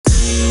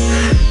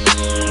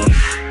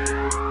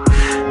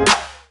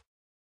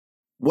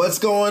What's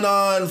going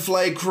on,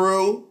 flight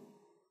crew?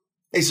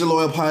 It's your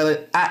loyal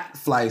pilot at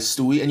Fly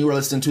Stewie, and you are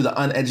listening to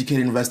the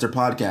Uneducated Investor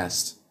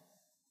Podcast.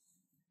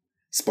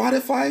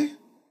 Spotify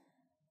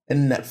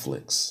and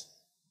Netflix,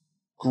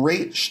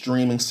 great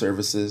streaming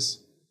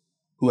services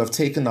who have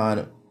taken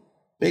on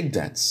big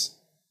debts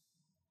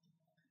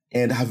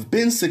and have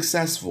been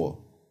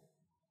successful.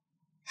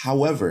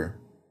 However,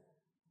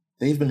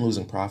 they've been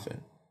losing profit.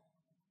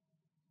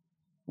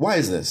 Why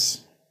is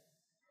this?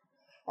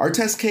 Our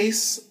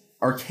case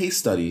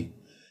study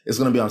is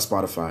going to be on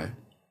Spotify.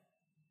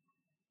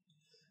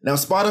 Now,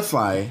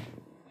 Spotify,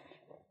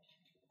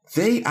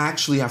 they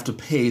actually have to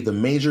pay the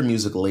major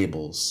music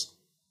labels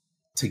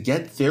to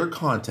get their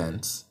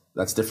content,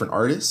 that's different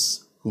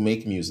artists who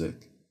make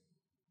music,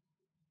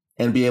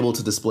 and be able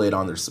to display it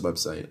on their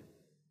website.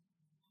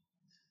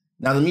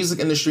 Now, the music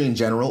industry in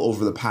general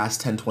over the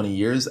past 10, 20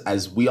 years,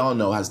 as we all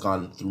know, has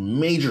gone through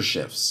major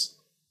shifts.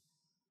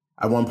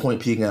 At one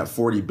point peaking at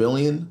 40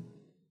 billion.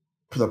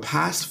 For the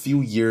past few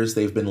years,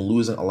 they've been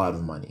losing a lot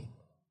of money.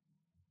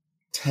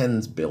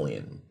 Tens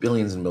billion,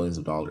 billions and billions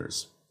of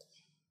dollars.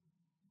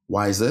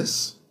 Why is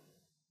this?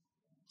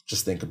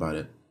 Just think about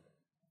it.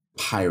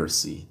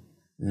 Piracy,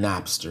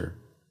 Napster,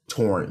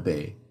 Torrent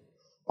Bay.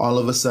 All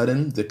of a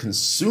sudden, the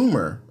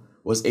consumer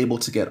was able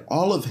to get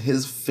all of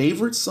his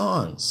favorite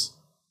songs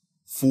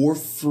for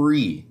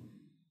free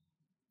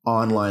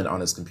online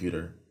on his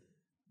computer.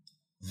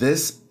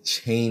 This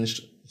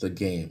changed the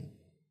game.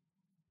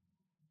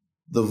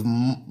 The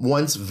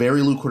once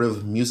very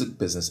lucrative music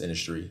business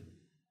industry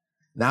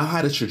now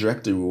had a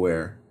trajectory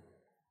where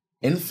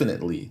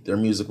infinitely their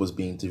music was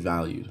being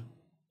devalued.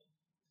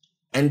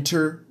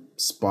 Enter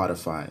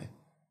Spotify,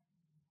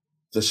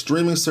 the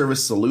streaming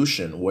service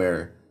solution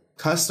where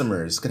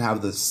customers could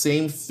have the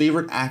same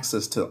favorite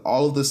access to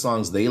all of the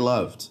songs they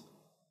loved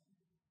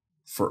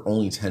for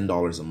only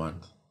 $10 a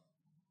month.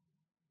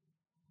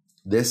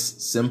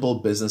 This simple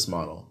business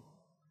model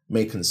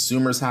made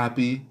consumers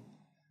happy,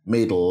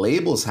 made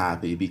labels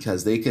happy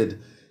because they could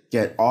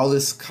get all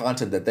this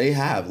content that they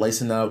have,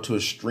 license it out to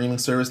a streaming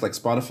service like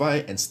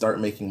Spotify, and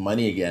start making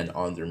money again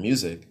on their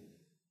music.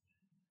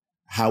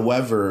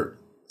 However,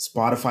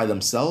 Spotify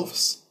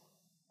themselves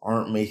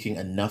aren't making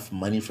enough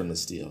money from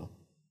this deal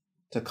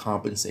to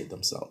compensate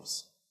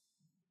themselves.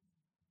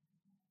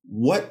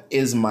 What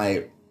is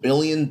my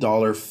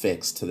billion-dollar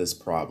fix to this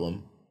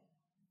problem,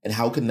 and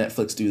how can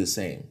Netflix do the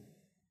same?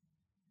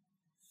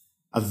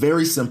 A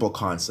very simple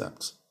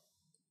concept.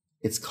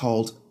 It's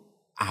called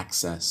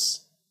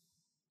access.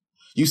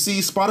 You see,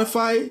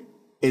 Spotify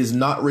is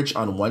not rich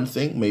on one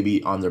thing,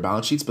 maybe on their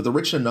balance sheets, but they're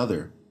rich in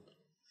another.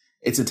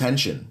 It's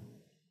attention.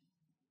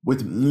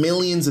 With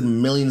millions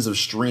and millions of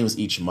streams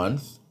each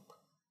month,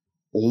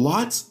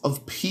 lots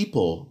of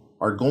people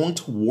are going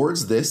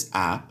towards this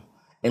app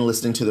and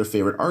listening to their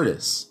favorite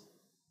artists.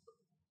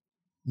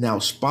 Now,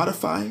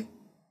 Spotify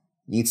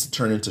needs to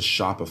turn into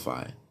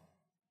Shopify.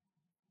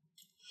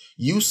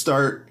 You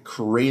start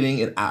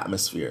creating an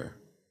atmosphere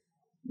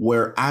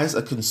where, as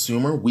a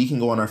consumer, we can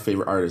go on our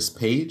favorite artist's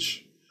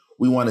page.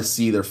 We want to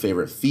see their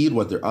favorite feed,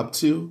 what they're up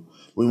to.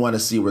 We want to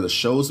see where the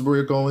shows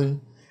were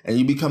going. And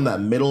you become that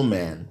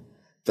middleman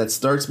that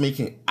starts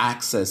making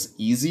access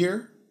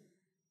easier.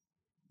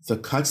 The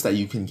cuts that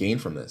you can gain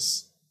from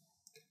this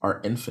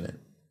are infinite.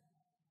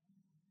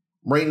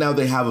 Right now,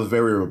 they have a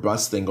very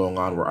robust thing going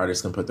on where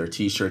artists can put their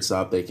t-shirts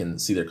up. They can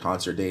see their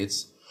concert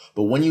dates.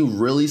 But when you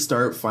really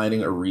start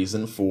finding a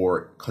reason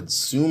for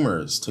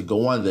consumers to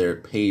go on their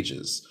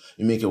pages,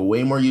 you make it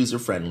way more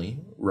user-friendly,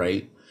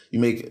 right? You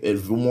make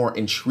it more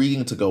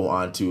intriguing to go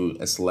on to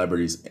a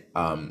celebrity's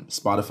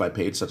Spotify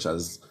page, such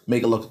as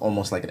make it look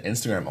almost like an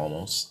Instagram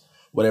almost,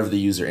 whatever the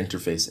user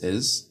interface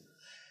is.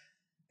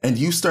 And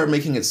you start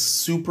making it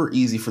super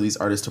easy for these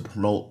artists to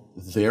promote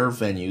their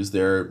venues,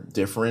 their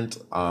different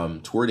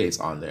tour dates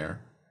on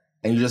there.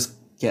 And you just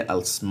get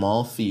a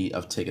small fee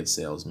of ticket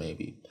sales,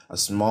 maybe. A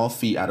small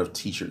fee out of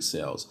t-shirt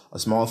sales, a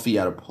small fee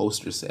out of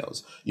poster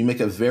sales. You make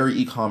it very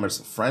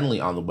e-commerce friendly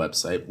on the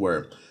website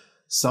where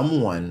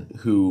someone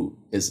who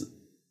is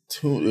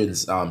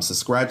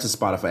subscribed to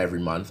Spotify every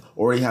month,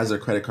 already has their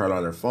credit card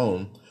on their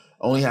phone,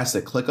 only has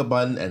to click a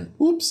button and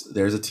oops,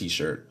 there's a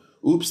t-shirt.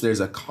 Oops, there's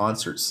a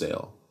concert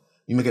sale.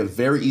 You make it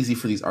very easy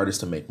for these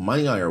artists to make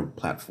money on your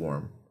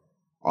platform.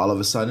 All of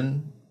a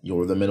sudden,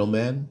 you're the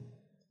middleman.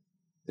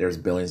 There's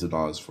billions of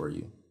dollars for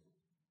you.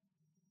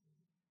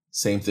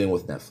 Same thing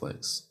with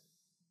Netflix.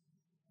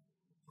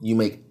 You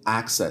make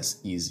access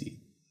easy.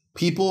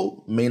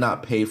 People may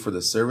not pay for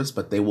the service,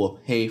 but they will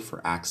pay for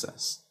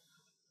access.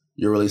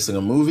 You're releasing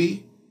a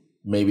movie,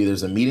 maybe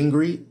there's a meet and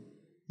greet.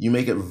 You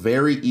make it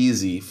very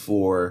easy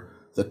for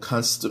the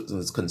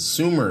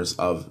consumers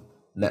of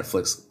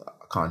Netflix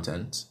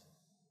content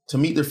to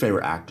meet their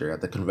favorite actor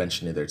at the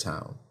convention in their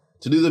town,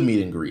 to do the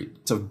meet and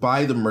greet, to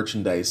buy the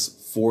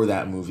merchandise for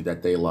that movie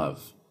that they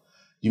love.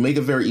 You make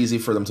it very easy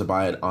for them to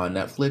buy it on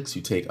Netflix.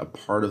 You take a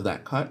part of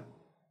that cut.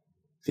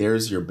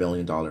 There's your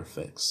billion-dollar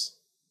fix.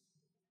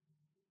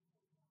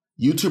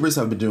 YouTubers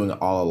have been doing it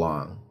all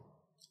along.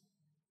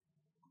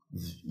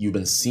 You've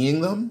been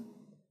seeing them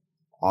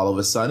All of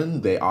a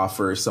sudden, they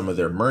offer some of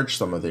their merch,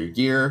 some of their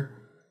gear.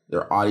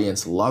 Their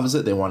audience loves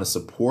it. They want to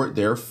support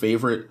their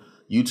favorite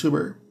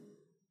YouTuber.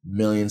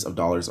 Millions of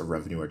dollars of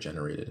revenue are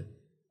generated.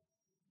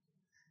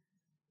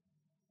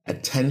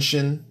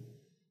 Attention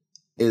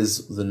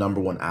is the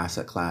number one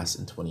asset class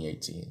in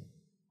 2018.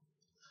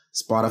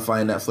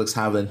 Spotify and Netflix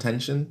have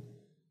attention.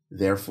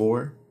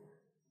 Therefore,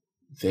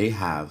 they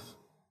have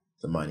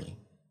the money.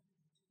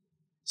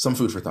 Some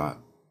food for thought.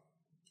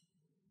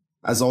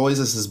 As always,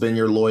 this has been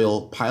your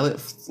loyal pilot,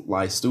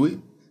 Fly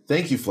Stewie.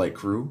 Thank you, flight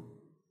crew.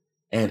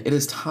 And it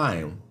is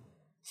time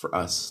for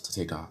us to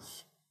take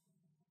off.